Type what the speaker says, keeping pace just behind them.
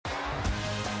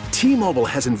T-Mobile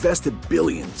has invested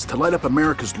billions to light up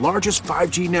America's largest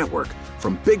 5G network,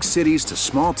 from big cities to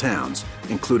small towns,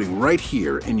 including right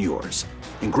here in yours.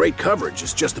 And great coverage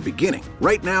is just the beginning.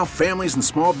 Right now, families and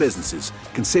small businesses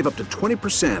can save up to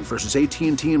 20% versus AT&T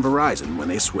and Verizon when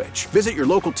they switch. Visit your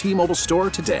local T-Mobile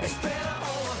store today.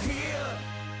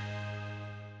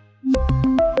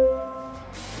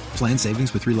 Plan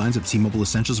savings with 3 lines of T-Mobile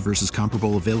Essentials versus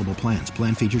comparable available plans.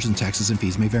 Plan features and taxes and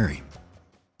fees may vary.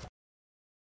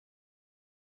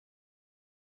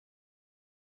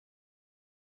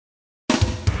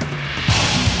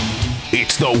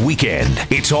 It's the weekend.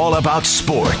 It's all about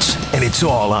sports, and it's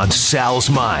all on Sal's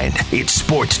mind. It's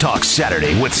Sports Talk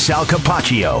Saturday with Sal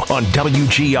Capaccio on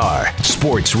WGR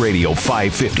Sports Radio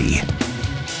 550.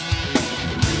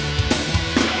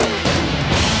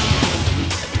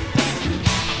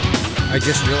 I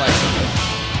just realized something.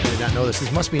 I did not know this.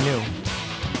 This must be new.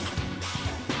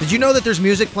 Did you know that there's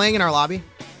music playing in our lobby?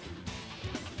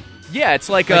 Yeah, it's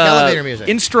like elevator music.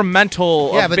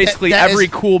 Instrumental of basically every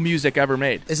cool music ever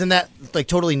made. Isn't that like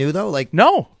totally new though? Like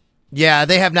no. Yeah,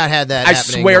 they have not had that. I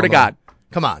swear to God.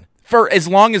 Come on. For as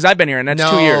long as I've been here, and that's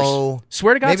 2 years.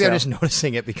 Swear to God. Maybe I'm just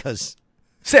noticing it because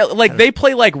they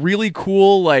play like really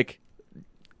cool like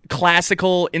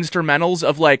classical instrumentals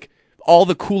of like all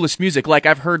the coolest music. Like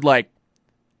I've heard like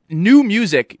new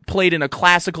music played in a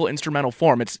classical instrumental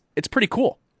form. It's pretty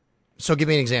cool. So give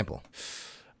me an example.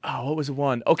 Oh, what was the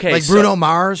one? Okay, like Bruno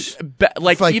Mars,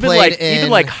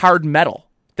 even hard metal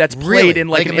that's played in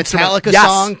like an Metallica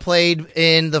song played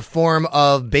in the form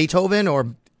of Beethoven,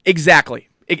 or exactly.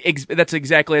 That's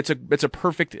a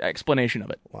perfect explanation of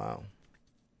it. Wow.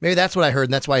 Maybe that's what I heard,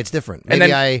 and that's why it's different.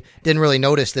 Maybe I didn't really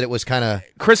notice that it was kind of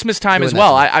Christmas time as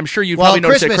well. I'm sure you probably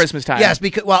noticed it at Christmas time. Yes,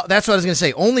 because that's what I was going to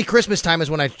say. Only Christmas time is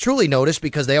when I truly notice,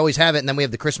 because they always have it, and then we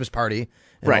have the Christmas party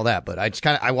and all that. But I just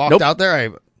I walked out there.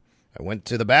 I went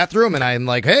to the bathroom, and I'm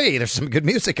like, hey, there's some good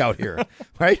music out here,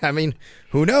 right? I mean,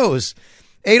 who knows?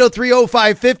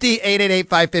 803-0550,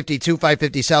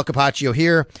 888-550-2550. Sal Capaccio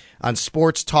here on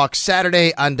Sports Talk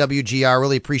Saturday on WGR.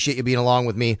 Really appreciate you being along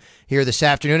with me here this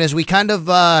afternoon as we kind of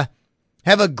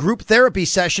have a group therapy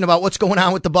session about what's going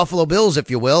on with the Buffalo Bills, if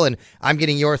you will, and I'm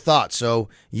getting your thoughts. So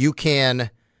you can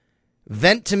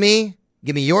vent to me,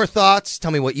 give me your thoughts,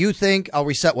 tell me what you think. I'll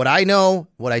reset what I know.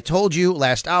 What I told you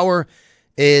last hour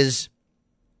is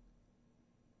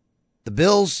the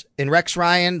Bills and Rex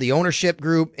Ryan, the ownership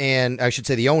group, and I should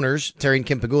say the owners, Terry and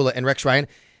Kim Pegula and Rex Ryan,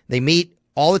 they meet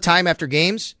all the time after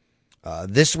games.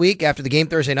 This week, after the game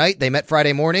Thursday night, they met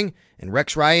Friday morning, and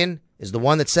Rex Ryan is the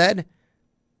one that said,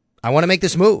 I want to make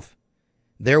this move.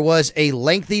 There was a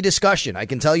lengthy discussion, I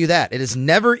can tell you that. It is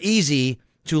never easy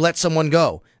to let someone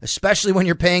go, especially when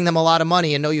you're paying them a lot of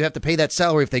money and know you have to pay that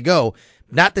salary if they go.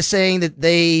 Not the saying that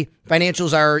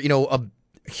financials are, a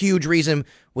huge reason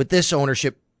with this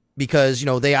ownership, because,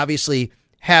 they obviously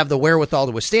have the wherewithal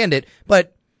to withstand it,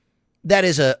 but that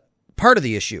is a part of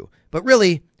the issue. But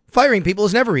really, firing people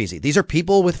is never easy. These are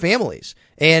people with families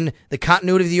and the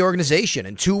continuity of the organization,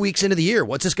 and 2 weeks into the year,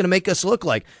 what's this going to make us look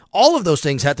like? All of those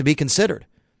things have to be considered.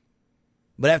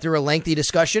 But after a lengthy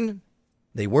discussion,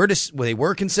 they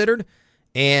were considered,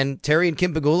 and Terry and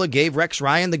Kim Pegula gave Rex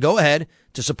Ryan the go-ahead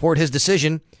to support his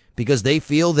decision because they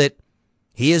feel that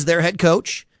he is their head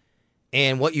coach.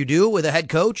 And what you do with a head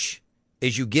coach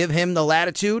is you give him the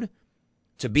latitude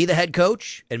to be the head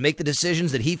coach and make the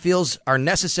decisions that he feels are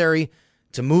necessary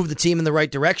to move the team in the right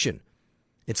direction.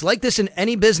 It's like this in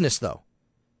any business, though.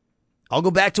 I'll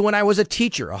go back to when I was a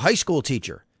teacher, a high school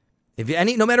teacher.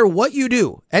 No matter what you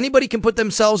do, anybody can put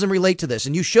themselves and relate to this,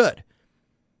 and you should.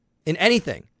 In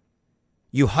anything.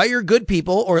 You hire good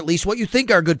people, or at least what you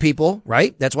think are good people,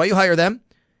 right? That's why you hire them.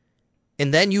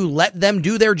 And then you let them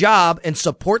do their job and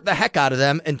support the heck out of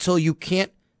them until you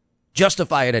can't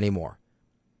justify it anymore.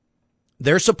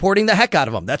 They're supporting the heck out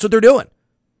of them. That's what they're doing.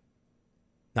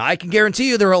 Now, I can guarantee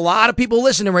you there are a lot of people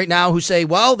listening right now who say,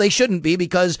 well, they shouldn't be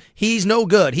because he's no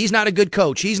good. He's not a good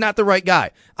coach. He's not the right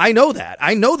guy. I know that.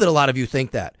 I know that a lot of you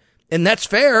think that. And that's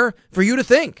fair for you to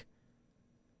think.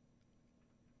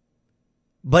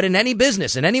 But in any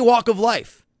business, in any walk of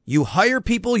life, you hire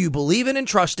people you believe in and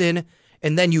trust in,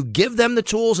 and then you give them the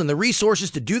tools and the resources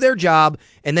to do their job,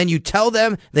 and then you tell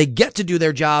them they get to do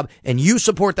their job, and you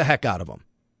support the heck out of them.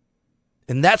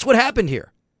 And that's what happened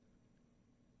here.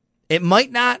 It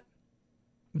might not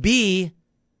be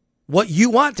what you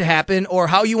want to happen or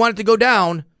how you want it to go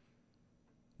down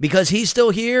because he's still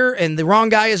here and the wrong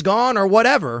guy is gone or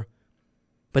whatever,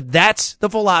 but that's the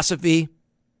philosophy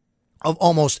of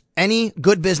almost any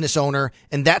good business owner,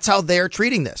 and that's how they're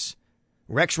treating this.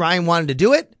 Rex Ryan wanted to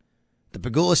do it. The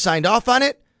Pegulas signed off on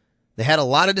it. They had a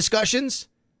lot of discussions,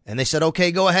 And they said,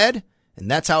 okay, go ahead. And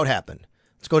that's how it happened.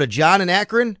 Let's go to John in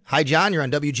Akron. Hi, John. You're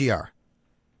on WGR.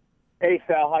 Hey,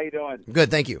 Sal. How you doing? Good,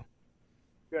 thank you.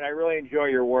 Good. I really enjoy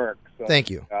your work. So, thank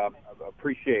you.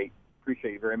 Appreciate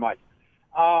you very much.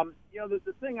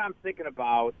 The thing I'm thinking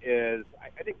about is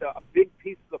I think a big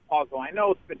piece of the puzzle, I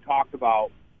know it's been talked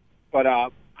about, but I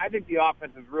think the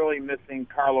offense is really missing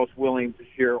Carlos Williams this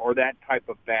year or that type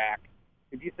of back.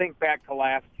 If you think back to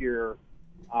last year,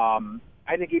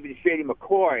 I think even Shady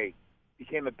McCoy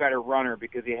became a better runner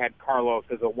because he had Carlos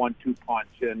as a 1-2 punch.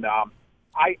 And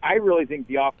I really think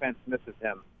the offense misses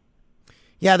him.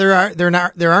 Yeah, there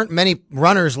aren't many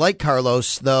runners like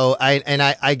Carlos, though.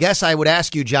 I guess I would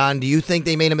ask you, John, do you think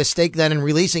they made a mistake then in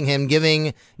releasing him,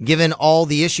 given all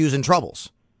the issues and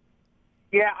troubles?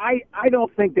 Yeah, I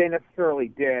don't think they necessarily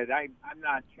did. I'm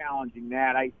not challenging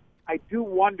that. I do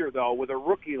wonder, though, with a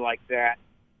rookie like that,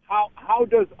 how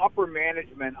does upper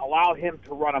management allow him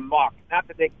to run amok? Not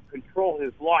that they can control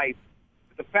his life,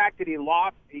 but the fact that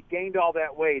he gained all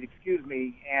that weight,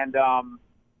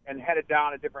 and headed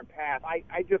down a different path.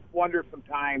 I just wonder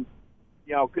sometimes,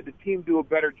 could the team do a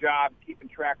better job keeping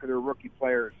track of their rookie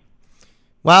players?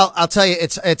 Well, I'll tell you,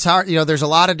 it's hard. There's a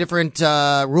lot of different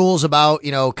rules about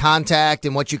contact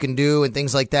and what you can do and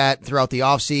things like that throughout the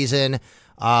off season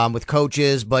with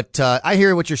coaches. But I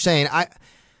hear what you're saying.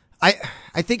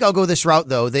 I think I'll go this route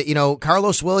though. That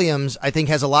Carlos Williams, I think,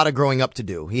 has a lot of growing up to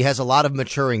do. He has a lot of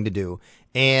maturing to do,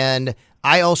 and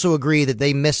I also agree that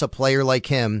they miss a player like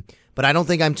him. But I don't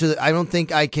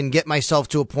think I can get myself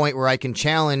to a point where I can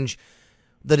challenge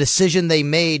the decision they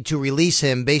made to release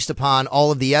him based upon all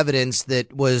of the evidence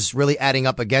that was really adding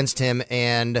up against him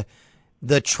and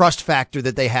the trust factor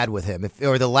that they had with him,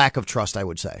 or the lack of trust, I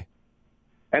would say.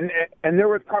 And there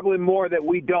was probably more that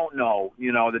we don't know,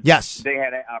 that yes, they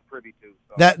had privy to.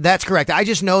 So. That's correct. I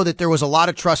just know that there was a lot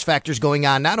of trust factors going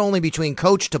on, not only between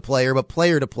coach to player, but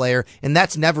player to player, and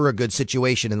that's never a good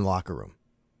situation in the locker room.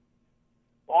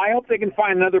 Well, I hope they can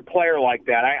find another player like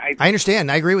that. I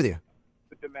understand. I agree with you.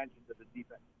 The dimensions of the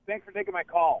defense. Thanks for taking my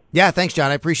call. Yeah, thanks,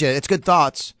 John. I appreciate it. It's good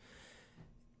thoughts.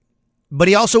 But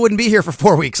he also wouldn't be here for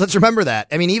 4 weeks. Let's remember that.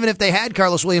 I mean, even if they had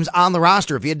Carlos Williams on the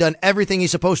roster, if he had done everything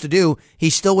he's supposed to do, he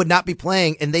still would not be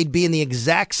playing, and they'd be in the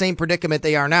exact same predicament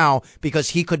they are now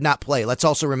because he could not play. Let's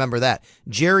also remember that.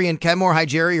 Jerry and Kenmore. Hi,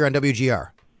 Jerry. You're on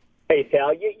WGR. Hey,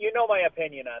 Sal, you know my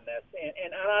opinion on this,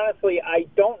 and honestly, I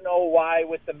don't know why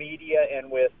with the media and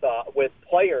with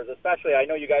players, especially. I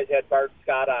know you guys had Bart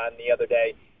Scott on the other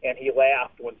day, and he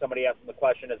laughed when somebody asked him the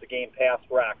question, "Is the game past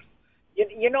Rex?"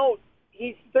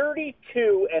 He's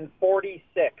 32 and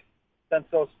 46 since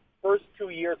those first 2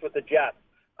 years with the Jets,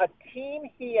 a team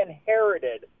he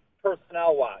inherited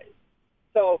personnel-wise.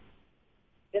 So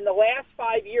in the last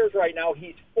 5 years right now,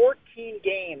 he's 14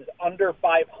 games under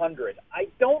 500. I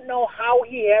don't know how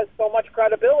he has so much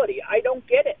credibility. I don't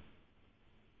get it.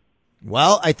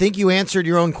 Well, I think you answered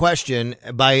your own question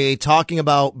by talking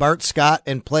about Bart Scott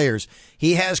and players.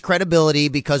 He has credibility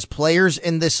because players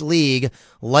in this league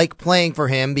like playing for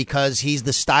him because he's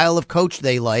the style of coach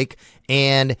they like,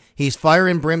 and he's fire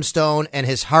and brimstone, and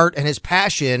his heart and his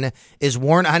passion is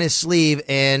worn on his sleeve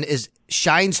and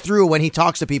shines through when he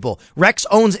talks to people. Rex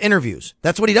owns interviews.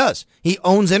 That's what he does. He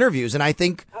owns interviews, and I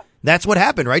think that's what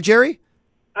happened, right, Jerry?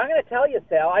 I'm going to tell you,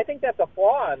 Sal, I think that's a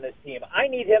flaw on this team. I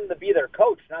need him to be their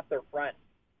coach, not their friend.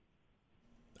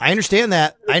 I understand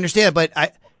that. But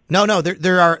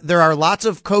there are lots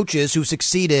of coaches who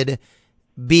succeeded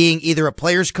being either a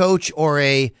player's coach or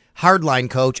a hardline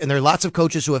coach, and there are lots of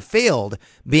coaches who have failed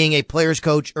being a player's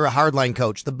coach or a hardline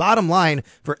coach. The bottom line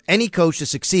for any coach to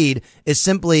succeed is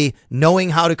simply knowing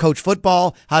how to coach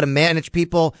football, how to manage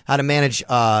people, how to manage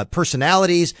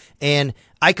personalities, and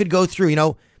I could go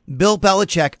through, Bill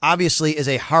Belichick obviously is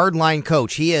a hardline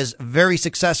coach. He is very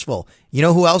successful. You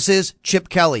know who else is? Chip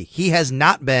Kelly. He has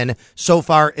not been so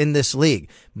far in this league.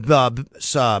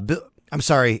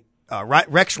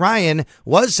 Rex Ryan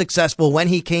was successful when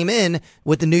he came in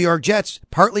with the New York Jets,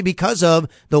 partly because of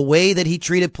the way that he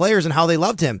treated players and how they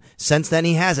loved him. Since then,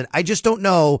 he hasn't. I just don't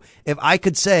know if I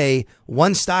could say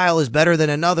one style is better than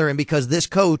another, and because this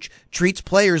coach treats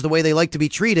players the way they like to be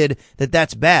treated,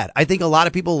 that's bad. I think a lot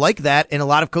of people like that, and a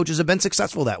lot of coaches have been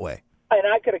successful that way. And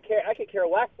I could care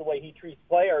less the way he treats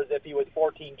players if he was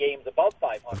 14 games above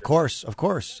 500. Of course. He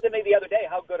said to me the other day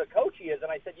how good a coach he is, and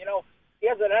I said, he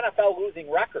has an NFL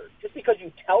losing record. Just because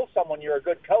you tell someone you're a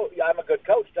good coach, I'm a good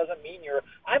coach, doesn't mean you're.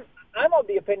 I'm of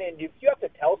the opinion if you have to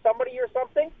tell somebody you're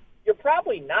something, you're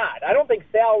probably not. I don't think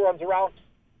Sal runs around,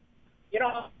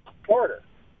 Porter.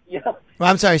 Well,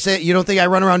 I'm sorry. You don't think I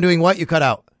run around doing what? You cut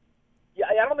out. Yeah,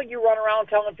 I don't think you run around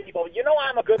telling people,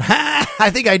 I'm a good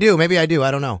I think I do. Maybe I do. I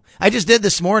don't know. I just did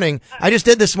this morning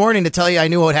to tell you I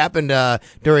knew what happened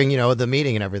during, the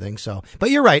meeting and everything. So, but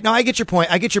you're right. No, I get your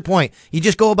point. You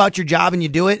just go about your job and you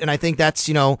do it. And I think that's,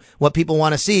 what people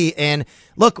want to see. And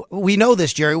look, we know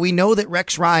this, Jerry. We know that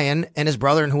Rex Ryan and his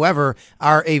brother and whoever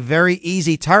are a very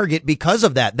easy target because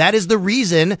of that. That is the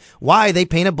reason why they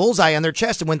paint a bullseye on their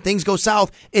chest. And when things go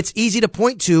south, it's easy to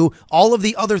point to all of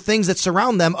the other things that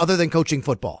surround them other than coaching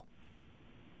football.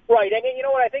 Right, and you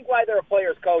know what? I think why they're a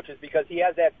player's coach is because he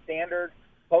has that standard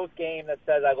post game that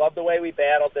says, "I love the way we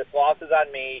battled. This loss is on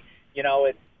me."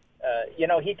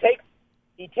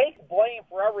 He takes blame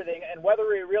for everything, and whether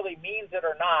he really means it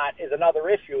or not is another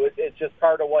issue. It's just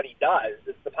part of what he does.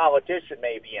 It's the politician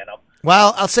maybe in him.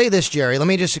 Well, I'll say this, Jerry. Let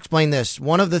me just explain this.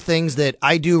 One of the things that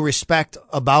I do respect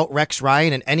about Rex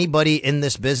Ryan and anybody in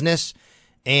this business,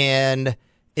 and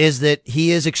is that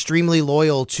he is extremely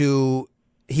loyal to.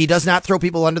 He does not throw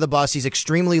people under the bus. He's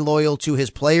extremely loyal to his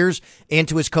players and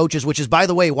to his coaches, which is, by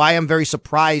the way, why I'm very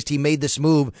surprised he made this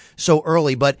move so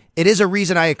early. But it is a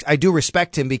reason I do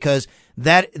respect him, because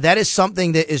that is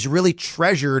something that is really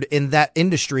treasured in that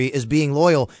industry, is being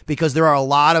loyal, because there are a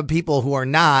lot of people who are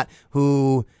not,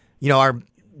 who, are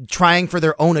trying for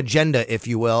their own agenda, if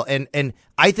you will. And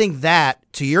I think that,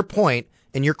 to your point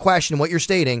and your question, what you're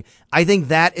stating, I think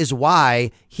that is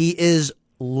why he is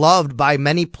loved by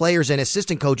many players and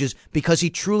assistant coaches, because he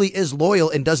truly is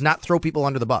loyal and does not throw people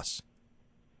under the bus.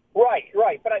 Right.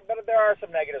 But there are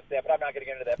some negatives there, but I'm not going to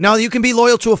get into that. No, you can be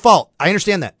loyal to a fault. I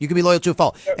understand that. You can be loyal to a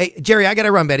fault. Hey, Jerry, I got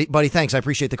to run, buddy. Thanks. I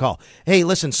appreciate the call. Hey,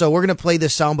 listen, so we're going to play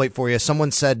this soundbite for you. Someone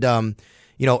said,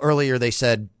 earlier they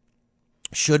said,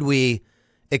 should we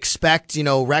expect,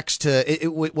 Rex to,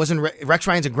 it wasn't, Rex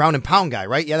Ryan's a ground and pound guy,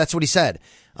 right? Yeah, that's what he said.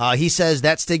 He says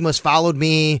that stigma's followed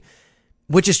me,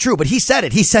 which is true, but he said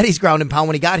it. He said he's ground and pound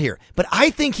when he got here. But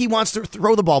I think he wants to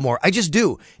throw the ball more. I just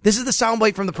do. This is the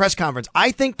soundbite from the press conference.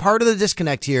 I think part of the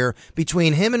disconnect here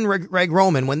between him and Greg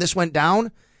Roman when this went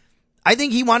down, I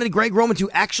think he wanted Greg Roman to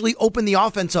actually open the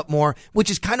offense up more, which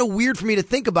is kind of weird for me to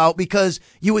think about, because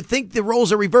you would think the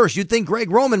roles are reversed. You'd think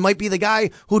Greg Roman might be the guy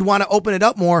who'd want to open it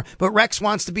up more, but Rex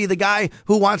wants to be the guy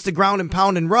who wants to ground and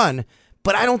pound and run.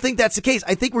 But I don't think that's the case.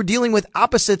 I think we're dealing with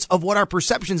opposites of what our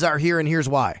perceptions are here, and here's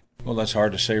why. Well, that's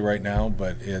hard to say right now,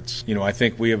 but it's, I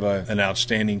think we have an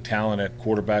outstanding talent at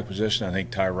quarterback position. I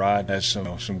think Tyrod has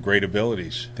some great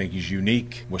abilities. I think he's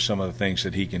unique with some of the things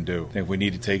that he can do. I think we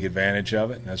need to take advantage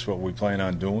of it, and that's what we plan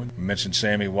on doing. We mentioned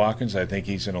Sammy Watkins. I think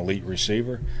he's an elite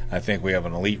receiver. I think we have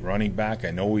an elite running back.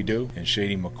 I know we do. And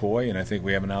Shady McCoy, and I think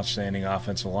we have an outstanding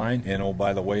offensive line. And, oh,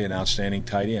 by the way, an outstanding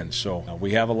tight end. So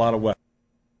we have a lot of weapons.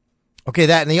 Okay,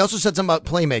 that, and he also said something about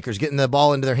playmakers getting the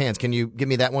ball into their hands. Can you give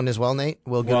me that one as well, Nate?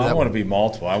 I want to be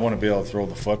multiple. I want to be able to throw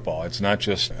the football. It's not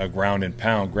just a ground and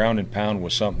pound. Ground and pound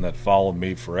was something that followed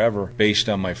me forever based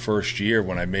on my first year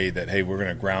when I made that, hey, we're going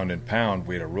to ground and pound.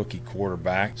 We had a rookie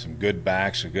quarterback, some good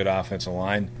backs, a good offensive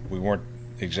line. We weren't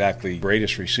exactly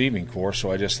greatest receiving corps,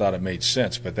 so I just thought it made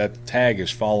sense. But that tag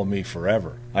has followed me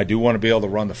forever. I do want to be able to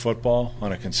run the football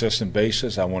on a consistent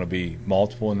basis. I want to be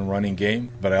multiple in the running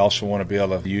game, but I also want to be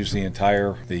able to use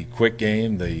the quick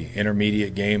game, the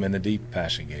intermediate game, and the deep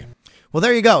passing game. Well,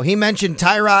 there you go. He mentioned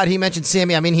Tyrod. He mentioned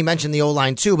Sammy. I mean, he mentioned the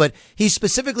O-line too, but he's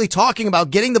specifically talking about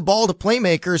getting the ball to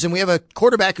playmakers, and we have a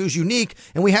quarterback who's unique,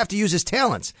 and we have to use his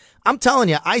talents. I'm telling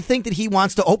you, I think that he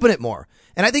wants to open it more.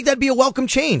 And I think that'd be a welcome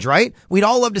change, right? We'd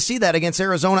all love to see that against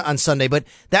Arizona on Sunday, but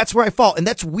that's where I fall. And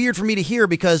that's weird for me to hear,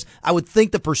 because I would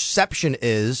think the perception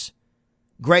is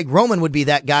Greg Roman would be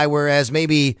that guy, whereas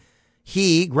maybe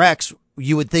Rex,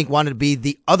 you would think wanted to be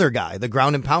the other guy, the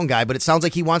ground and pound guy. But it sounds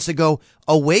like he wants to go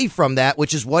away from that,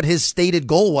 which is what his stated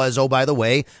goal was, oh, by the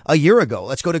way, a year ago.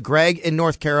 Let's go to Greg in New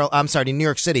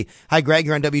York City. Hi, Greg.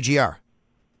 You're on WGR.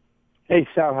 Hey,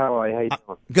 Sal. How are you? How you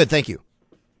doing? Good, thank you.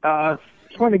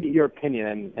 Just wanted to get your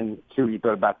opinion and see what you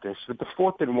thought about this. With the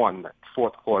 4th and 1, the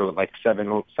fourth quarter with like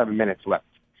 7 minutes left.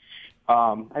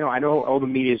 I know all the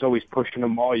media is always pushing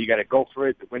them all. You got to go for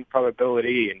it, the win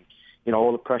probability, and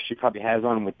all the pressure he probably has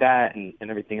on him with that and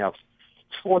everything else.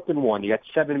 It's 4th and 1. You got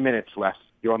 7 minutes left.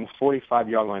 You're on the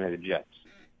 45-yard line of the Jets.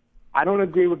 I don't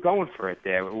agree with going for it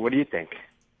there. What do you think?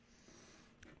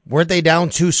 Weren't they down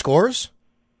 2 scores?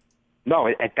 No,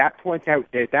 at that point.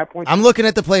 I'm looking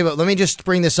at the playbook. Let me just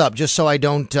bring this up just so I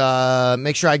don't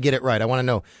make sure I get it right. I want to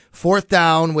know. 4th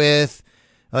down with,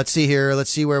 let's see here. Let's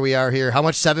see where we are here. How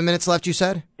much? 7 minutes left, you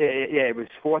said? Yeah, it was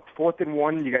 4th and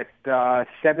 1. You got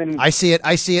 7. I see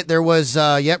it. There was,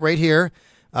 right here.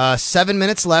 7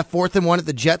 minutes left, 4th and 1 at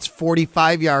the Jets'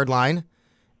 45-yard line,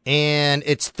 and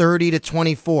it's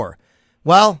 30-24.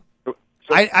 Well,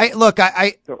 I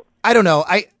don't know.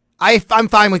 I'm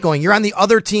fine with going. You're on the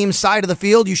other team's side of the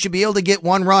field. You should be able to get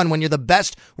one run when you're the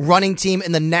best running team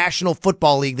in the National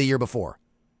Football League the year before.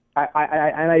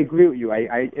 I agree with you.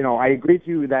 I agree with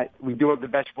you that we do have the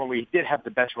best run. We did have the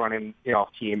best running,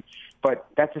 team, but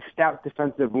that's a stout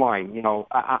defensive line.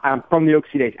 I'm from New York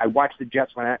City. I watch the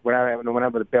Jets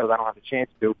whenever the Bills I don't have a chance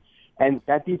to, and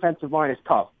that defensive line is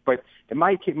tough. But the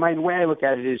way I look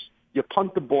at it is, you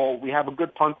punt the ball. We have a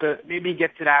good punter. Maybe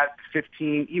get to that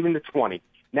 15, even to 20.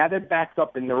 Now they're backed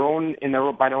up in their own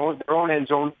end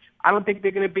zone. I don't think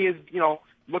they're going to be as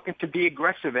looking to be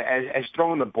aggressive as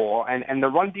throwing the ball. And the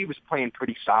run D was playing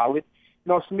pretty solid.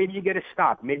 So maybe you get a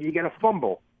stop. Maybe you get a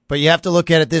fumble. But you have to look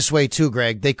at it this way too,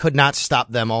 Greg. They could not stop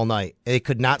them all night. They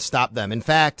could not stop them. In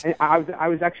fact, and I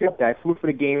was actually up there. I flew for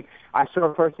the game. I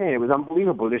saw it firsthand. It was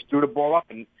unbelievable. They just threw the ball up,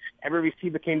 and every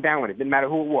receiver came down with it. Didn't matter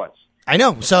who it was. I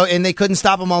know. So, and they couldn't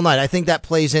stop them all night. I think that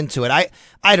plays into it.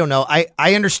 I don't know.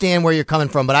 I understand where you're coming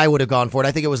from, but I would have gone for it.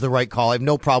 I think it was the right call. I have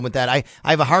no problem with that. I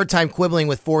have a hard time quibbling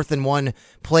with 4th and 1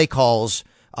 play calls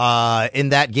in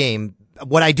that game.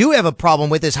 What I do have a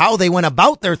problem with is how they went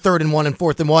about their 3rd and 1 and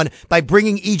 4th and 1 by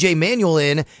bringing E.J. Manuel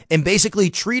in and basically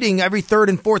treating every 3rd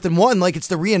and 4th and 1 like it's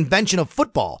the reinvention of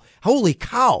football. Holy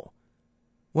cow.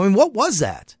 I mean, what was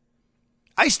that?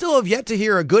 I still have yet to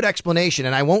hear a good explanation,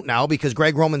 and I won't now because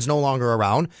Greg Roman's no longer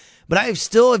around, but I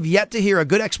still have yet to hear a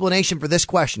good explanation for this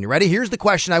question. You ready? Here's the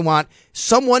question I want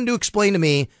someone to explain to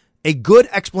me, a good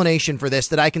explanation for this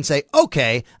that I can say,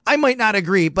 okay, I might not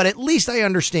agree, but at least I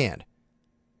understand.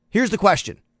 Here's the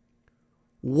question.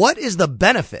 What is the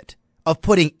benefit of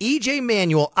putting E.J.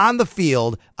 Manuel on the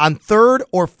field on 3rd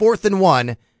or 4th and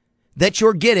 1 that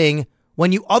you're getting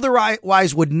when you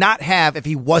otherwise would not have if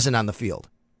he wasn't on the field?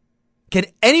 Can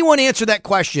anyone answer that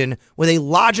question with a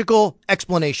logical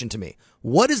explanation to me?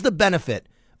 What is the benefit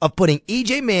of putting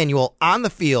E.J. Manuel on the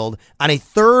field on a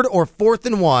 3rd or 4th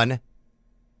and 1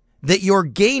 that you're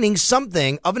gaining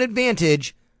something of an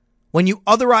advantage when you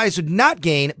otherwise would not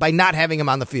gain by not having him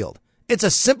on the field? It's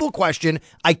a simple question.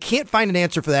 I can't find an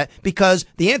answer for that because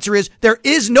the answer is there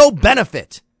is no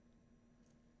benefit.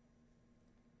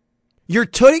 You're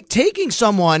taking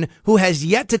someone who has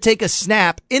yet to take a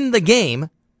snap in the game.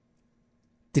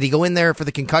 Did he go in there for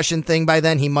the concussion thing by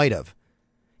then? He might have.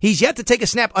 He's yet to take a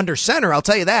snap under center, I'll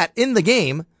tell you that, in the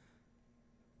game.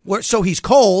 So he's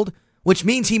cold, which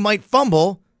means he might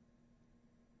fumble,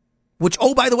 which,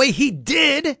 oh, by the way, he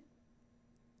did.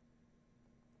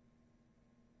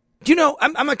 Do you know,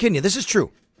 I'm not kidding you. This is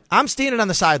true. I'm standing on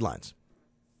the sidelines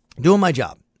doing my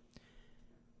job.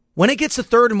 When it gets to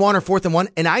 3rd and 1 or 4th and 1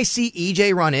 and I see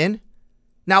EJ run in,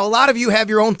 now a lot of you have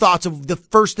your own thoughts of the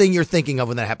first thing you're thinking of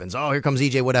when that happens. Oh, here comes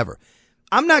EJ, whatever.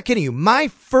 I'm not kidding you. My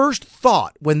first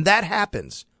thought when that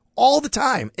happens all the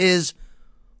time is,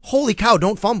 holy cow,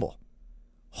 don't fumble.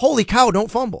 Holy cow, don't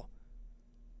fumble.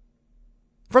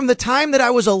 From the time that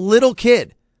I was a little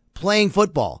kid playing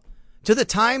football to the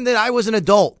time that I was an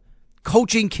adult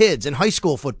coaching kids in high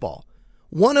school football,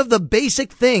 one of the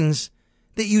basic things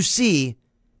that you see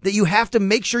that you have to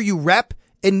make sure you rep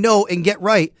and know and get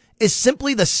right is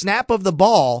simply the snap of the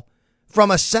ball from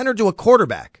a center to a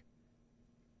quarterback.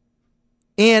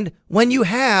 And when you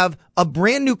have a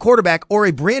brand new quarterback or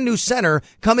a brand new center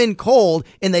come in cold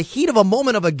in the heat of a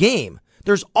moment of a game,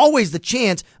 there's always the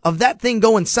chance of that thing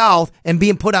going south and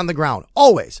being put on the ground.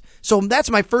 Always. So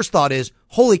that's my first thought is,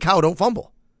 holy cow, don't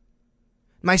fumble.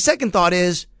 My second thought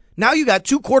is, now you got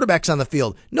 2 quarterbacks on the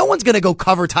field. No one's going to go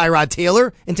cover Tyrod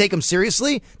Taylor and take him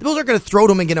seriously. The Bills aren't going to throw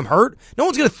to him and get him hurt. No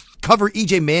one's going to cover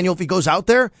E.J. Manuel if he goes out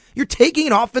there. You're taking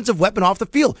an offensive weapon off the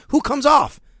field. Who comes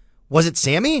off? Was it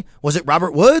Sammy? Was it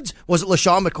Robert Woods? Was it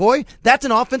LaShawn McCoy? That's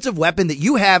an offensive weapon that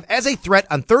you have as a threat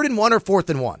on 3rd and 1 or 4th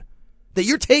and 1 that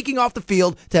you're taking off the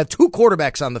field to have 2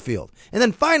 quarterbacks on the field. And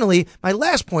then finally, my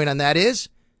last point on that is,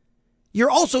 you're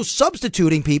also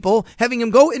substituting people, having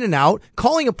them go in and out,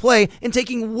 calling a play, and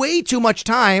taking way too much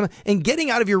time and getting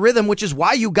out of your rhythm, which is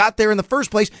why you got there in the first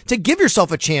place, to give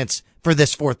yourself a chance for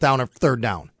this 4th down or 3rd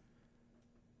down.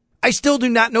 I still do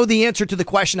not know the answer to the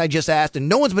question I just asked, and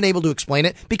no one's been able to explain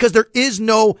it because there is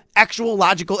no actual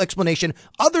logical explanation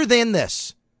other than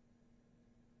this.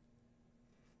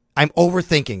 I'm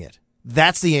overthinking it.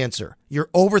 That's the answer. You're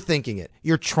overthinking it.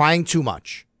 You're trying too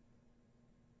much.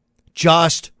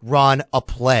 Just run a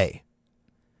play.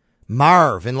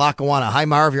 Marv in Lackawanna. Hi,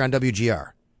 Marv. You're on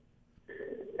WGR.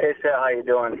 Hey, Sal. How you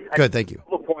doing? Good, thank you. A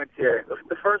couple points here.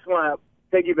 The first one,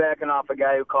 piggybacking off a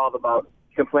guy who called about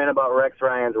complain about Rex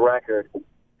Ryan's record,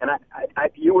 and I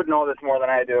you would know this more than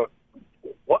I do.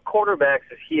 What quarterbacks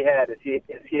has he had? Has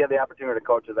he had the opportunity to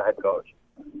coach as a head coach?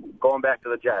 Going back to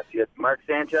the Jets, he had Mark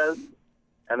Sanchez,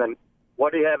 and then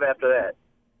what do you have after that?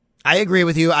 I agree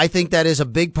with you. I think that is a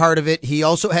big part of it. He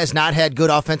also has not had good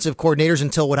offensive coordinators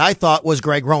until what I thought was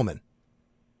Greg Roman.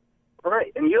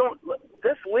 Right, and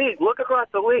this league, look across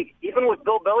the league, even with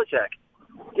Bill Belichick,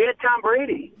 he had Tom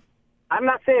Brady. I'm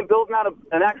not saying Bill's not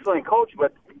an excellent coach,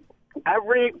 but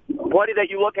everybody that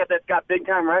you look at that's got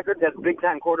big-time records has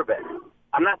big-time quarterbacks.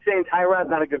 I'm not saying Tyrod's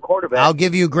not a good quarterback. I'll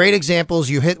give you great examples.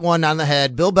 You hit one on the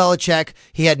head. Bill Belichick,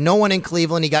 he had no one in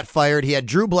Cleveland. He got fired. He had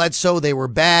Drew Bledsoe. They were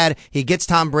bad. He gets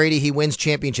Tom Brady. He wins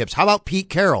championships. How about Pete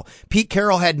Carroll? Pete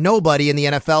Carroll had nobody in the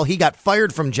NFL. He got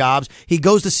fired from jobs. He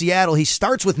goes to Seattle. He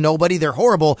starts with nobody. They're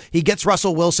horrible. He gets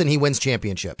Russell Wilson. He wins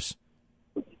championships.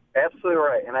 Absolutely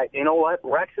right. And you know what?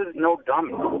 Rex is no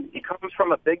dummy. He comes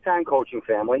from a big-time coaching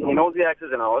family. He knows the X's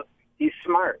and O's. He's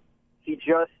smart. He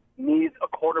just needs a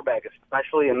quarterback,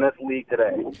 especially in this league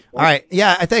today. All right.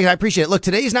 Yeah, I appreciate it. Look,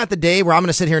 today is not the day where I'm going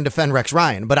to sit here and defend Rex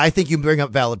Ryan, but I think you bring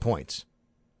up valid points.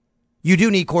 You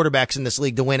do need quarterbacks in this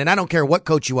league to win, and I don't care what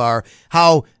coach you are,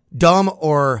 how dumb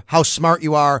or how smart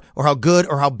you are, or how good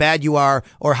or how bad you are,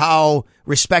 or how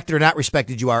respected or not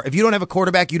respected you are. If you don't have a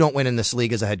quarterback, you don't win in this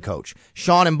league as a head coach.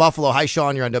 Sean in Buffalo. Hi,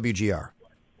 Sean. You're on WGR.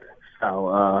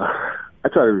 I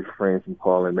try to refrain from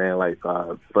calling, man,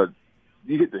 but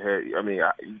you hit the head. I mean,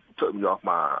 you took me off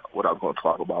what I was going to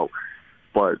talk about.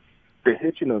 But the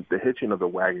hitching of the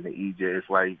wagon to EJ is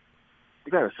like,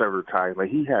 you got to sever ties.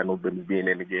 Like, he had no business being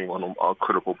in the game on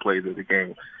critical plays of the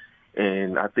game.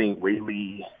 And I think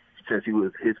Whaley, since he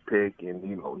was his pick and,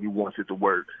 he wants it to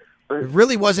work. It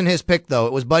really wasn't his pick, though.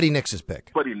 It was Buddy Nicks's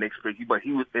pick. Buddy Nick's pick, but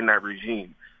he was in that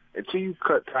regime. Until you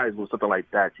cut ties with something like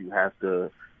that, you have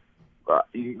to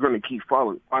you're going to keep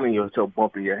finding yourself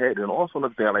bumping your head. And also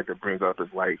another thing I like to bring up is,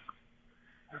 like,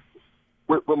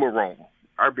 with Marone,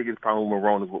 our biggest problem with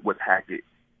Marone is with Hackett.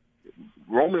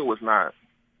 Roman was not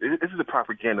 – this is a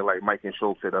propaganda, like Mike and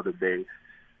Schultz said the other day.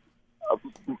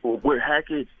 With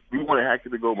Hackett, we wanted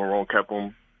Hackett to go. Marone kept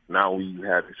him. Now we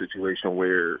have a situation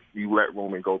where you let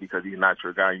Roman go because he's not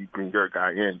your guy. You bring your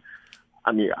guy in.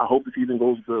 I mean, I hope the season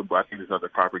goes good, but I think it's another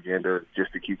propaganda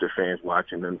just to keep the fans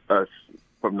watching and us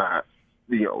from not –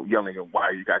 yelling at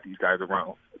why you got these guys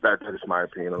around. That is my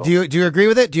opinion. Do you agree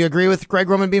with it? Do you agree with Greg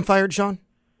Roman being fired, Sean?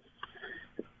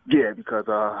 Yeah, because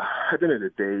at the end of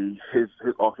the day, his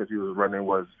offense he was running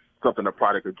was something a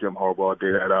product of Jim Harbaugh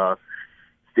did at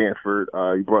Stanford.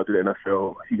 He brought to the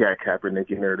NFL. He got Kaepernick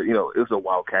in there. It was a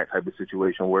wildcat type of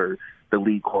situation where the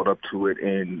league caught up to it,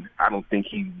 and I don't think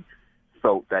he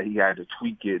felt that he had to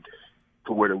tweak it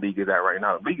to where the league is at right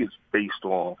now. The league is based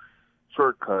on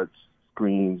shortcuts,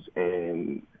 screens,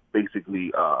 and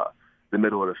basically the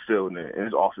middle of the field, and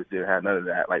his offense didn't have none of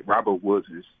that. Like, Robert Woods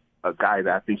is a guy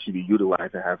that I think should be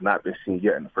utilized and has not been seen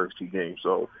yet in the first two games.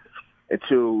 So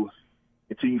until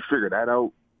you figure that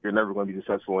out, you're never going to be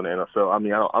successful in the NFL. I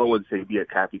mean, I don't want to say be a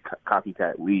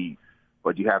copycat league,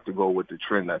 but you have to go with the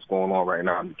trend that's going on right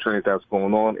now. And the trend that's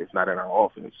going on is not in our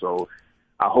offense. So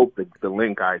I hope the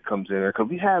Lynn guy comes in there because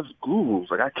we have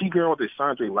gurus. Like, I keep hearing about this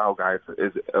Sanjay Lau guy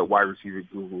is a wide receiver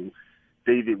guru.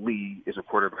 David Lee is a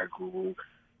quarterback guru.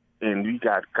 And we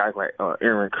got guys like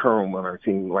Aaron Curran on our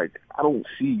team. Like, I don't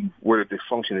see where the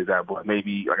dysfunction is at, but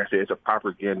maybe, like I said, it's a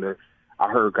propaganda.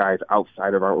 I heard guys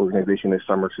outside of our organization this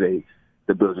summer say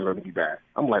the Bills are going to be bad.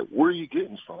 I'm like, where are you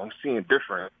getting from? I'm seeing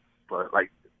different, but,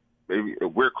 like, maybe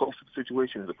we're close to the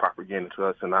situation. It's a propaganda to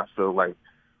us, and I feel like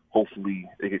hopefully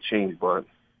it could change, but...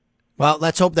 Well,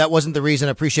 let's hope that wasn't the reason.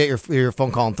 I appreciate your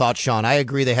phone call and thoughts, Sean. I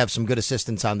agree they have some good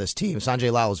assistants on this team.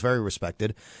 Sanjay Lau is very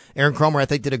respected. Aaron Cromer, I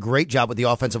think, did a great job with the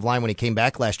offensive line when he came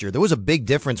back last year. There was a big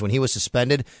difference when he was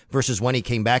suspended versus when he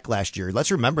came back last year. Let's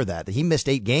remember that he missed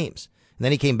 8 games. And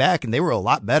then he came back, and they were a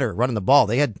lot better running the ball.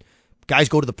 They had guys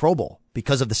go to the Pro Bowl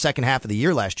because of the second half of the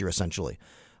year last year, essentially.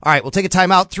 All right, we'll take a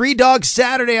timeout. 3 Dog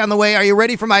Saturday on the way. Are you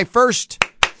ready for my first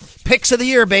picks of the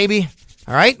year, baby?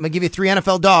 All right, I'm going to give you 3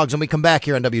 NFL dogs when we come back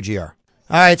here on WGR.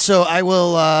 All right, so I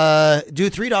will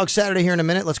do 3 Dog Saturday here in a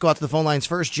minute. Let's go out to the phone lines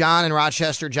first. John in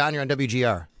Rochester. John, you're on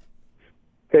WGR.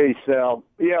 Hey, Sal.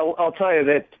 Yeah, I'll tell you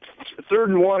that 3rd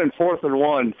and 1 and 4th and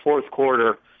 1, fourth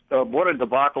quarter, what a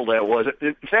debacle that was.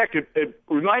 In fact, it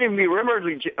reminded me, remember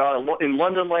in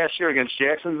London last year against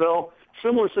Jacksonville?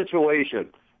 Similar situation.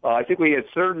 I think we had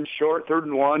 3rd and short, 3rd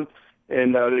and 1,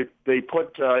 and they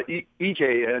put EJ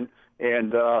in,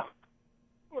 and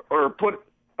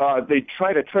they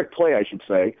tried a trick play, I should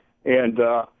say, and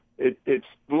it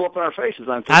blew up in our faces.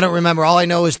 I don't remember. All I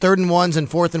know is 3rd and 1s and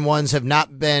 4th and 1s have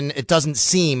not been, it doesn't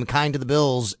seem, kind to the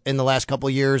Bills in the last couple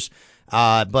of years.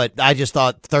 But I just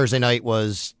thought Thursday night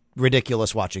was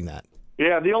ridiculous watching that.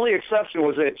 Yeah, the only exception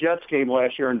was that Jets game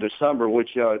last year in December,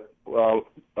 which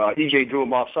EJ drew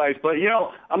him offsides. But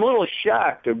I'm a little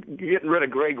shocked of getting rid of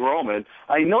Greg Roman.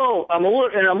 I know I'm a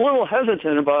little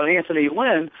hesitant about Anthony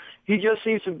Lynn. He just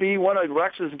seems to be one of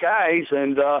Rex's guys,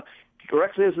 and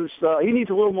Rex he needs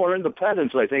a little more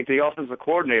independence, I think, the offensive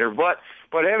coordinator. But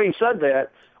having said that,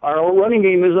 our running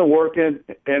game isn't working,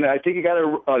 and I think you got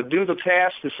to do the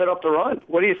pass to set up the run.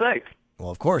 What do you think? Well,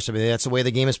 of course. I mean, that's the way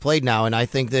the game is played now, and I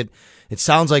think that it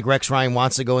sounds like Rex Ryan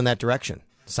wants to go in that direction.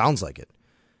 Sounds like it.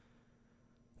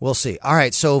 We'll see. All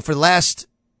right, so for the last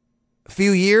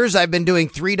few years, I've been doing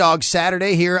Three Dog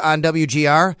Saturday here on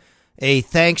WGR. A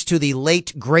thanks to the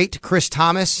late, great Chris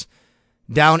Thomas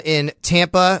down in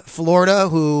Tampa, Florida,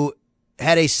 who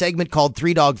had a segment called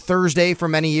Three Dog Thursday for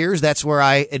many years. That's where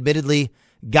I admittedly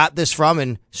got this from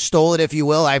and stole it, if you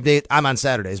will. I'm on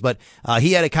Saturdays, but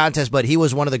he had a contest, but he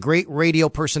was one of the great radio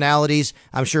personalities.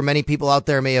 I'm sure many people out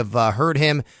there may have heard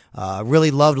him.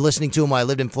 Really loved listening to him while I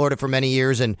lived in Florida for many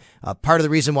years. And part of the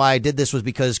reason why I did this was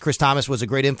because Chris Thomas was a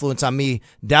great influence on me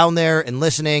down there and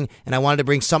listening. And I wanted to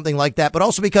bring something like that, but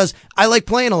also because I like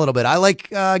playing a little bit. I like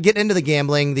getting into the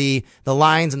gambling, the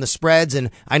lines and the spreads.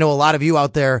 And I know a lot of you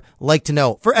out there like to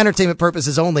know for entertainment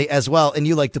purposes only as well. And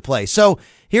you like to play. So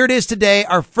here it is today,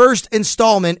 our first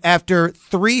installment after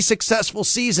 3 successful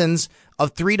seasons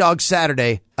of Three Dog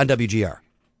Saturday on WGR.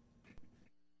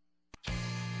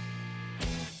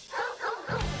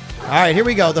 All right, here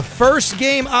we go. The first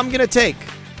game I'm going to take.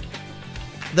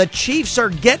 The Chiefs are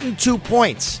getting 2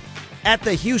 points at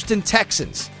the Houston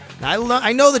Texans. Now,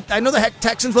 I know the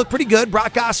Texans look pretty good.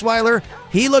 Brock Osweiler,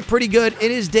 he looked pretty good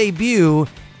in his debut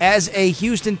as a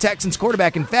Houston Texans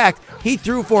quarterback. In fact, he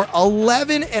threw for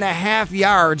 11.5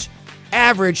 yards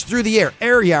average through the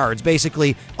air yards,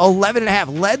 basically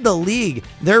 11.5, led the league.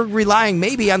 They're relying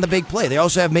maybe on the big play. They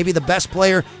also have maybe the best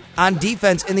player on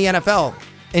defense in the NFL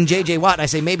in J.J. Watt. And I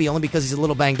say maybe only because he's a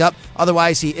little banged up.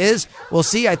 Otherwise, he is. We'll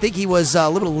see. I think he was a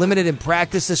little limited in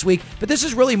practice this week. But this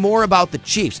is really more about the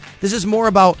Chiefs. This is more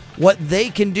about what they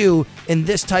can do in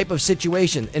this type of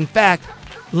situation. In fact,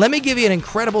 let me give you an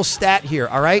incredible stat here,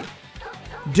 all right?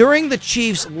 During the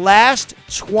Chiefs' last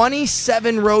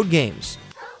 27 road games,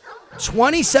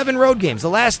 the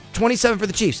last 27 for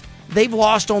the Chiefs, they've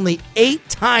lost only 8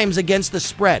 times against the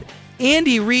spread.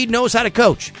 Andy Reid knows how to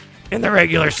coach in the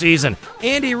regular season.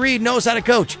 Andy Reid knows how to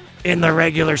coach in the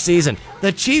regular season.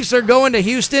 The Chiefs are going to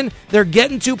Houston. They're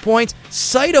getting 2 points.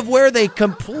 Site of where they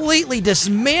completely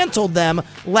dismantled them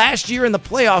last year in the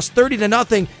playoffs,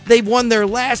 30-0. They've won their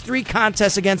last 3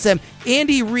 contests against them.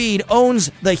 Andy Reid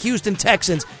owns the Houston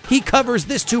Texans. He covers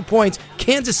this 2 points.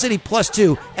 Kansas City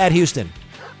 +2 at Houston.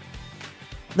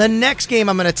 The next game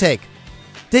I'm going to take.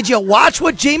 Did you watch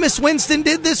what Jameis Winston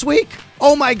did this week?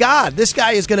 Oh my God, this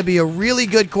guy is going to be a really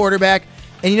good quarterback.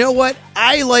 And you know what?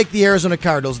 I like the Arizona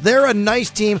Cardinals. They're a nice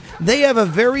team. They have a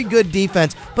very good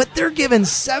defense, but they're giving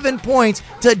 7 points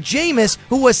to Jameis,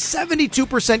 who was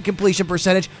 72% completion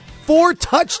percentage, 4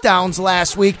 touchdowns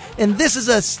last week. And this is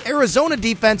a Arizona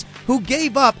defense who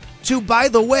gave up to, by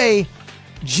the way,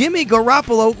 Jimmy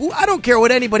Garoppolo, who I don't care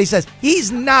what anybody says,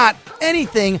 he's not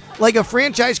anything like a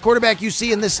franchise quarterback you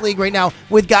see in this league right now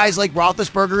with guys like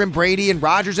Roethlisberger and Brady and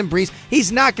Rodgers and Brees.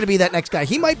 He's not going to be that next guy.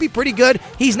 He might be pretty good.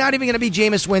 He's not even going to be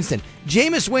Jameis Winston.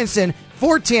 Jameis Winston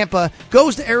for Tampa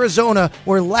goes to Arizona,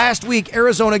 where last week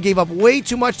Arizona gave up way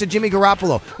too much to Jimmy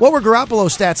Garoppolo. What were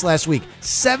Garoppolo's stats last week?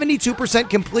 72%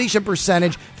 completion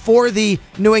percentage for the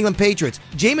New England Patriots.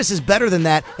 Jameis is better than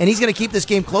that, and he's going to keep this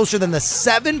game closer than the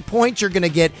 7 points you're going to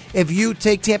get if you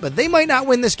take Tampa. They might not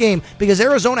win this game because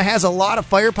Arizona has a lot of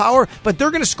firepower, but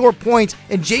they're going to score points,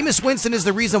 and Jameis Winston is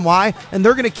the reason why, and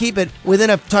they're going to keep it within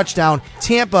a touchdown.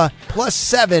 Tampa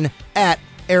 +7 at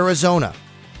Arizona.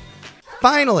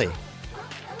 Finally,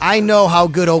 I know how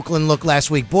good Oakland looked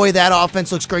last week. Boy, that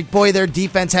offense looks great. Boy, their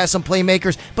defense has some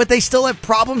playmakers, but they still have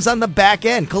problems on the back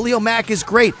end. Khalil Mack is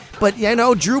great, but, you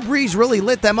know, Drew Brees really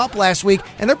lit them up last week,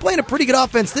 and they're playing a pretty good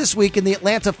offense this week in the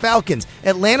Atlanta Falcons.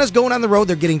 Atlanta's going on the road.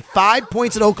 They're getting 5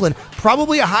 points at Oakland.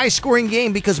 Probably a high-scoring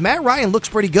game because Matt Ryan looks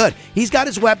pretty good. He's got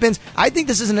his weapons. I think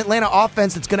this is an Atlanta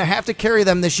offense that's going to have to carry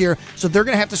them this year, so they're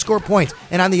going to have to score points.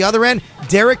 And on the other end,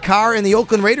 Derek Carr and the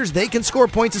Oakland Raiders, they can score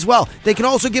points as well. They can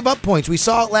also give up points. We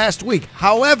saw it last week.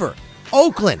 However,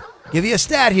 Oakland, give you a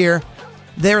stat here,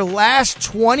 their last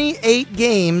 28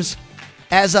 games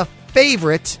as a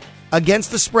favorite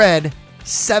against the spread,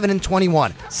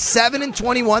 7-21.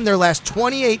 7-21 their last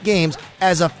 28 games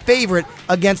as a favorite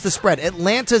against the spread.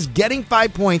 Atlanta's getting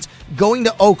 5 points, going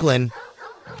to Oakland.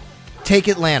 Take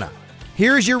Atlanta.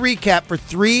 Here's your recap for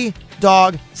 3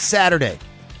 Dog Saturday.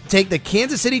 Take the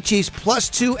Kansas City Chiefs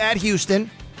 +2 at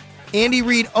Houston. Andy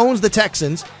Reid owns the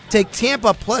Texans. Take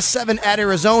Tampa +7 at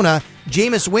Arizona.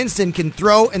 Jameis Winston can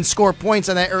throw and score points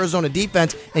on that Arizona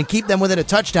defense and keep them within a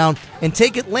touchdown. And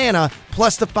take Atlanta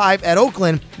 +5 at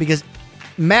Oakland because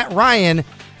Matt Ryan,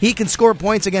 he can score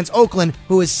points against Oakland,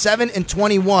 who is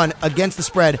 7-21 against the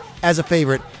spread as a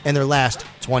favorite in their last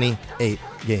 28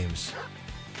 games.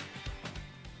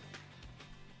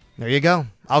 There you go.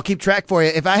 I'll keep track for you.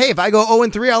 If I go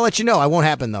 0-3, I'll let you know. I won't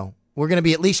happen though. We're going to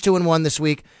be at least 2-1 this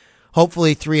week.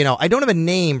 Hopefully 3-0. I don't have a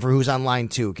name for who's on line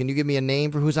 2. Can you give me a name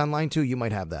for who's on line 2? You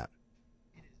might have that.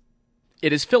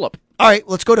 It is Philip. All right,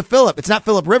 let's go to Philip. It's not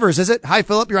Philip Rivers, is it? Hi,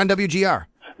 Philip. You're on WGR.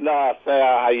 Nah,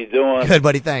 Sal, how you doing? Good,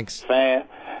 buddy. Thanks. Fan.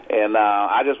 And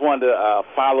I just wanted to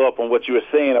follow up on what you were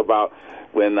saying about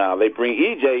when they bring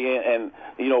EJ in. And,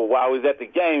 you know, while I was at the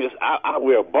game, I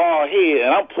wear a bald head,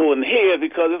 and I'm pulling hair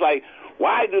because it's like,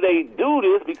 why do they do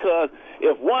this? Because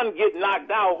if one get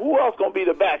knocked out, who else going to be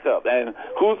the backup? And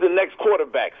who's the next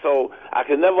quarterback? So I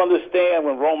can never understand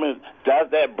when Roman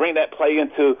does that, bring that play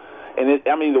into, and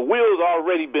the wheel's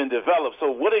already been developed.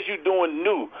 So what is you doing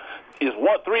new? Is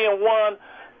 3-1,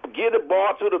 get the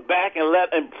ball to the back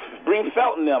and bring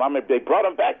Felton in. I mean, they brought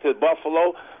him back to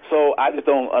Buffalo, so I just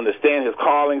don't understand his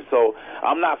calling. So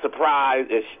I'm not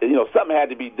surprised. Something had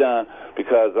to be done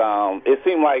because it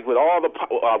seemed like with all the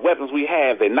weapons we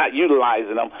have, they're not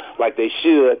utilizing them like they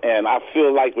should. And I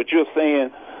feel like what you're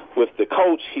saying with the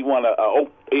coach, he want to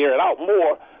air it out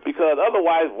more because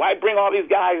otherwise, why bring all these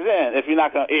guys in if you're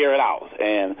not going to air it out?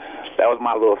 And that was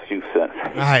my little few cents.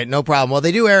 All right, no problem. Well,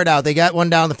 they do air it out. They got one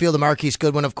down the field, the Marquise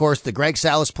Goodwin, of course, the Greg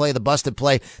Salas play, the busted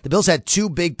play. The Bills had 2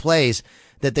 big plays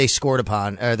that they scored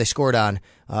on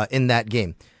in that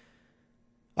game.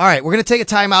 All right, we're going to take a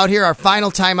timeout here, our final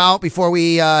timeout before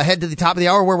we head to the top of the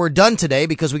hour where we're done today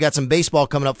because we got some baseball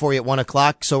coming up for you at 1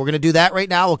 o'clock. So we're going to do that right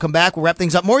now. We'll come back. We'll wrap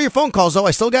things up. More of your phone calls, though.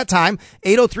 I still got time.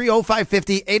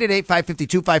 803-0550,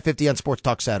 888-550-2550 on Sports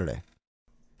Talk Saturday.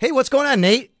 Hey, what's going on,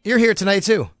 Nate? You're here tonight,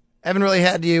 too. I haven't really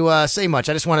had you say much.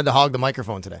 I just wanted to hog the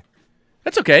microphone today.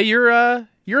 That's okay. You're a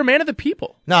man of the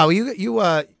people. No, you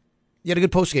had a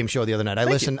good post-game show the other night. I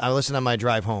listened on my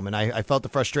drive home, and I felt the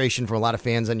frustration from a lot of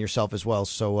fans and yourself as well.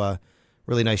 So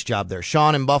really nice job there.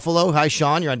 Sean in Buffalo. Hi,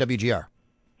 Sean. You're on WGR.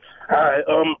 Hi.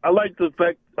 I like the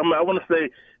fact I want to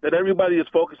say that everybody is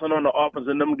focusing on the offense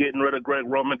and them getting rid of Greg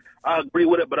Roman. I agree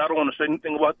with it, but I don't want to say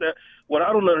anything about that. What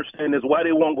I don't understand is why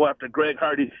they won't go after Greg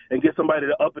Hardy and get somebody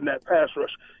to up in that pass rush.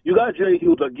 You got Jay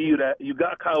Hughes, I'll give you that. You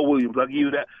got Kyle Williams, I'll give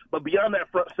you that. But beyond that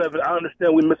front seven, I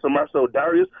understand we missing Marcel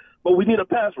Darius, but we need a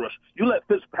pass rush. You let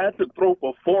Fitzpatrick throw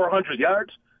for 400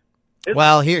 yards?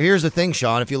 Well, here's the thing,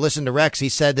 Sean. If you listen to Rex, he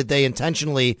said that they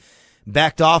intentionally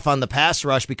backed off on the pass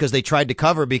rush because they tried to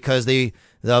cover because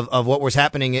of what was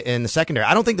happening in the secondary.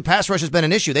 I don't think the pass rush has been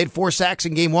an issue. They had 4 sacks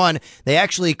in game 1. They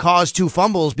actually caused 2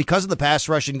 fumbles because of the pass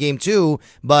rush in game 2,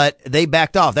 but they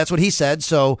backed off. That's what he said.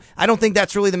 So I don't think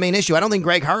that's really the main issue. I don't think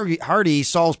Greg Hardy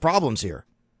solves problems here.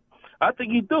 I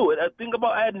think he do it. I think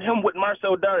about adding him with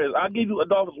Marcel Darius. I'll give you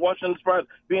Adolphus Washington as far as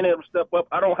being able to step up.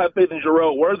 I don't have faith in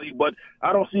Jarrell Worthy, but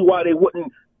I don't see why they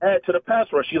wouldn't add to the pass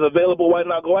rush. He's available. Why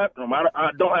not go after him? I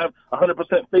don't have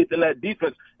 100% faith in that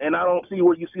defense, and I don't see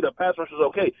where you see the pass rush is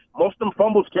okay. Most of them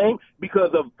fumbles came because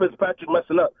of Fitzpatrick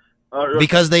messing up.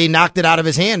 Because they knocked it out of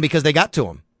his hand because they got to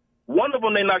him. One of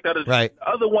them they knocked out his right. The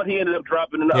other one he ended up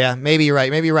dropping it up. Yeah, maybe you're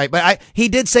right. But he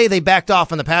did say they backed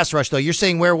off on the pass rush, though. You're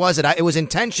saying where was it? It was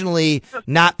intentionally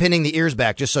not pinning the ears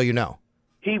back, just so you know.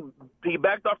 He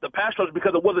backed off the pass rush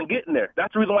because it wasn't getting there.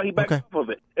 That's the reason why he backed off of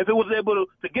it. If it was able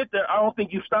to get there, I don't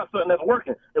think you stopped something that's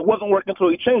working. It wasn't working until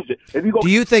he changed it. Do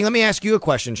you think, let me ask you a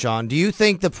question, Sean. Do you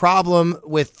think the problem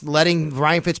with letting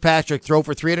Ryan Fitzpatrick throw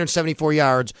for 374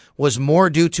 yards was more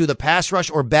due to the pass rush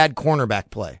or bad cornerback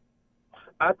play?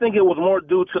 I think it was more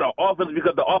due to the offense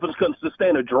because the offense couldn't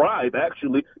sustain a drive,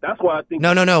 actually. That's why I think...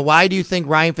 No. Why do you think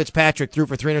Ryan Fitzpatrick threw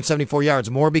for 374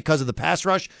 yards? More because of the pass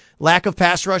rush, lack of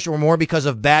pass rush, or more because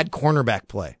of bad cornerback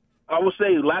play? I would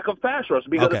say lack of pass rush.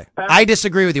 Because I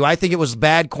disagree with you. I think it was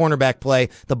bad cornerback play.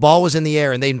 The ball was in the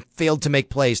air, and they failed to make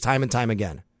plays time and time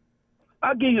again.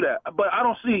 I'll give you that, but I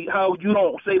don't see how you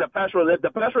don't say the pass rush. If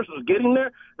the pass rush was getting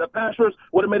there, the pass rush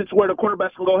would have made it to where the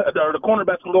quarterbacks can go ahead, or the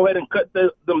cornerbacks can go ahead and cut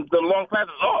the long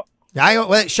passes off.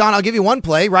 Sean, I'll give you one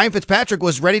play. Ryan Fitzpatrick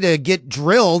was ready to get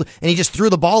drilled, and he just threw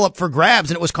the ball up for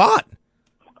grabs, and it was caught.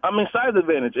 size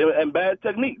advantage and bad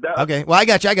technique. Okay, well, I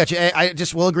got you. I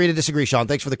just will agree to disagree, Sean.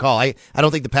 Thanks for the call. I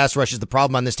don't think the pass rush is the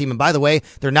problem on this team. And by the way,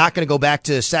 they're not going to go back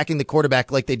to sacking the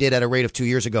quarterback like they did at a rate of 2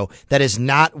 years ago. That is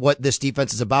not what this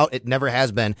defense is about. It never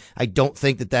has been. I don't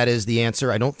think that is the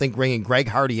answer. I don't think bringing Greg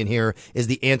Hardy in here is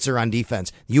the answer on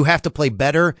defense. You have to play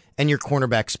better in your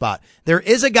cornerback spot. There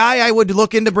is a guy I would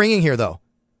look into bringing here, though.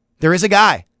 There is a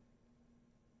guy.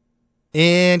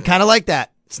 And kind of like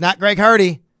that. It's not Greg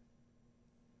Hardy.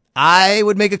 I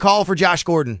would make a call for Josh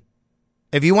Gordon.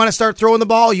 If you want to start throwing the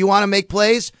ball, you want to make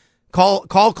plays, call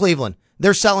Cleveland.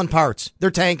 They're selling parts.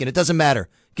 They're tanking. It doesn't matter.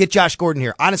 Get Josh Gordon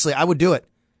here. Honestly, I would do it.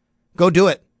 Go do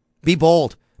it. Be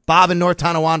bold. Bob in North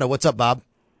Tonawanda. What's up, Bob?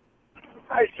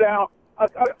 Hi, Sal.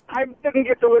 I didn't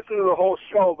get to listen to the whole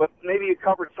show, but maybe you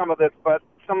covered some of this. But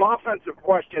some offensive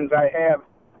questions I have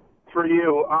for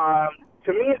you.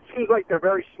 To me, it seems like they're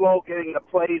very slow getting the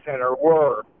plays in, or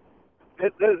were.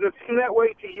 Does it seem that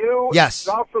way to you? Yes. It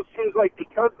also seems like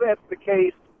because that's the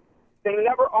case, they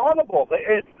never audible.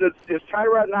 Is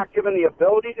Tyrod not given the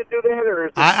ability to do that? Or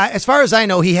is as far as I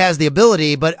know, he has the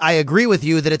ability, but I agree with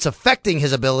you that it's affecting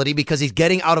his ability because he's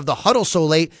getting out of the huddle so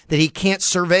late that he can't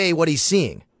survey what he's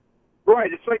seeing.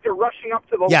 Right. It's like they're rushing up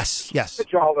to the yes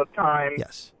all the time.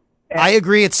 Yes. And I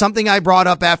agree. It's something I brought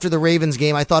up after the Ravens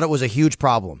game. I thought it was a huge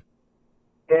problem.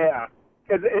 Yeah.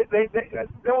 Because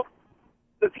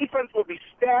the defense will be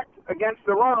stacked against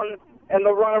the run, and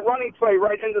they'll run a running play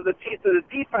right into the teeth of the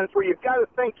defense where you've got to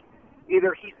think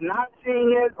either he's not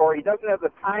seeing it or he doesn't have the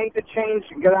time to change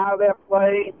and get out of that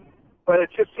play. But it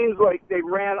just seems like they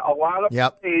ran a lot of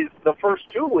plays the first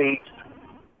 2 weeks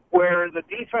where the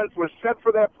defense was set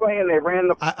for that play and they ran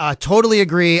the play. I totally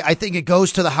agree. I think it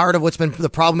goes to the heart of what's been the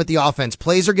problem with the offense.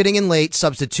 Plays are getting in late.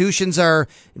 Substitutions are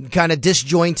kind of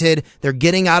disjointed. They're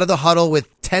getting out of the huddle with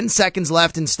 10 seconds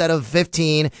left instead of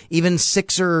 15, even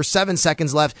 6 or 7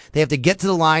 seconds left. They have to get to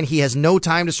the line. He has no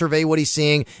time to survey what he's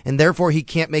seeing, and therefore he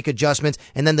can't make adjustments.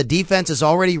 And then the defense is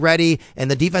already ready, and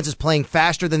the defense is playing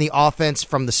faster than the offense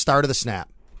from the start of the snap.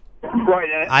 Right.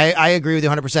 I agree with you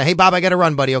 100%. Hey, Bob, I got to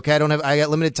run, buddy. Okay, I got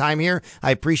limited time here. I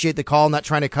appreciate the call. I'm not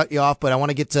trying to cut you off, but I want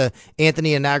to get to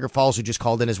Anthony in Niagara Falls who just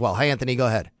called in as well. Hey, Anthony, go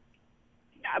ahead.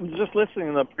 I was just listening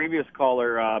to the previous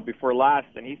caller before last,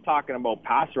 and he's talking about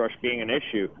pass rush being an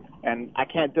issue, and I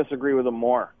can't disagree with him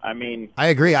more. I mean, I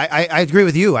agree. I agree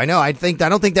with you. I know. I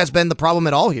don't think that's been the problem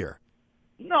at all here.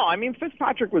 No, I mean,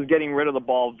 Fitzpatrick was getting rid of the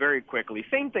ball very quickly.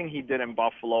 Same thing he did in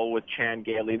Buffalo with Chan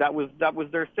Gailey. That was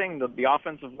their thing. The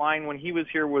offensive line when he was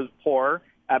here was poor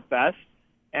at best,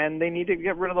 and they need to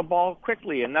get rid of the ball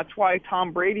quickly. And that's why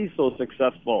Tom Brady's so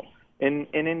successful in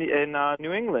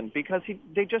New England, because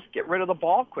they just get rid of the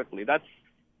ball quickly. That's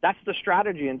the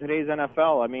strategy in today's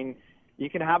NFL. I mean,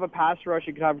 you can have a pass rush,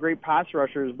 you can have great pass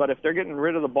rushers, but if they're getting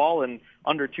rid of the ball in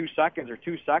under 2 seconds or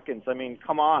 2 seconds, I mean,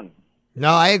 come on.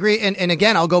 No, I agree. And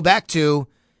again, I'll go back to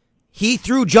he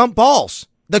threw jump balls.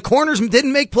 The corners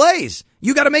didn't make plays.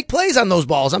 You got to make plays on those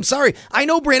balls. I'm sorry. I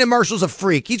know Brandon Marshall's a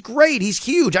freak. He's great. He's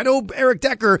huge. I know Eric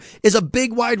Decker is a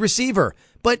big wide receiver.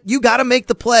 But you got to make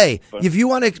the play. If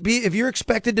you're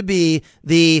expected to be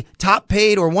the top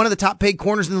paid or one of the top paid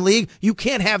corners in the league, you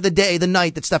can't have the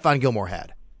night that Stephon Gilmore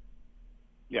had.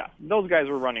 Yeah, those guys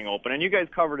were running open. And you guys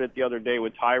covered it the other day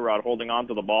with Tyrod holding on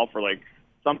to the ball for like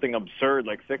something absurd,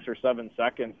 like 6 or 7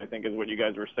 seconds, I think is what you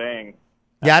guys were saying.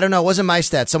 Yeah, I don't know. It wasn't my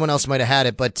stat. Someone else might have had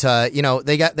it, but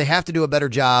they have to do a better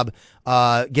job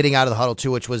getting out of the huddle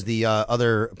too, which was the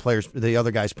other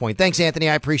guy's point. Thanks, Anthony.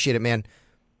 I appreciate it, man.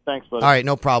 Thanks, buddy. All right,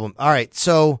 no problem. All right,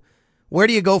 so where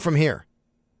do you go from here?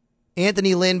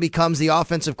 Anthony Lynn becomes the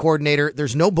offensive coordinator.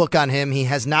 There's no book on him. He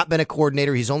has not been a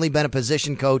coordinator. He's only been a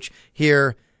position coach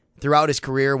here throughout his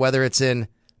career, whether it's in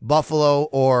Buffalo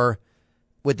or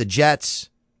with the Jets.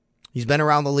 He's been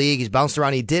around the league. He's bounced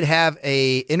around. He did have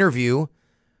a interview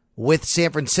with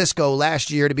San Francisco last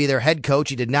year to be their head coach.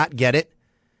 He did not get it.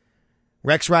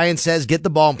 Rex Ryan says, get the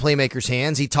ball in playmakers'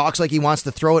 hands. He talks like he wants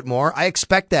to throw it more. I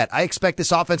expect that. I expect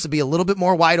this offense to be a little bit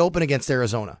more wide open against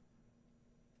Arizona.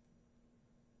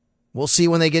 We'll see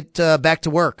when they get back to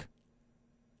work.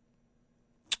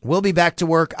 We'll be back to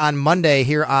work on Monday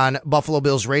here on Buffalo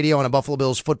Bills Radio on a Buffalo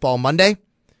Bills Football Monday.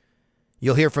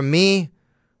 You'll hear from me.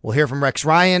 We'll hear from Rex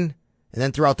Ryan. And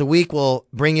then throughout the week, we'll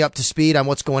bring you up to speed on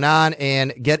what's going on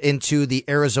and get into the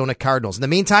Arizona Cardinals. In the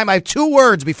meantime, I have 2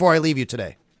 words before I leave you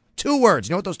today. 2 words.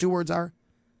 You know what those 2 words are?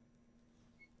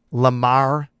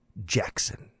 Lamar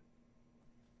Jackson.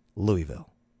 Louisville.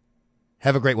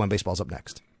 Have a great one. Baseball's up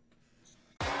next.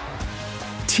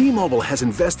 T-Mobile has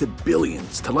invested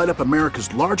billions to light up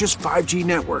America's largest 5G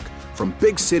network, from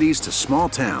big cities to small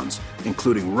towns,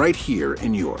 including right here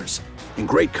in yours. And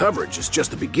great coverage is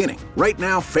just the beginning. Right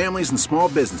now, families and small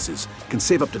businesses can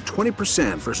save up to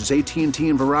 20% versus AT&T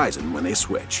and Verizon when they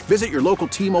switch. Visit your local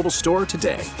T-Mobile store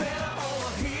today.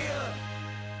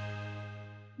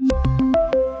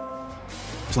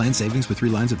 Plan savings with 3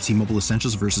 lines of T-Mobile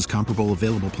Essentials versus comparable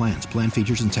available plans. Plan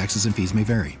features and taxes and fees may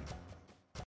vary.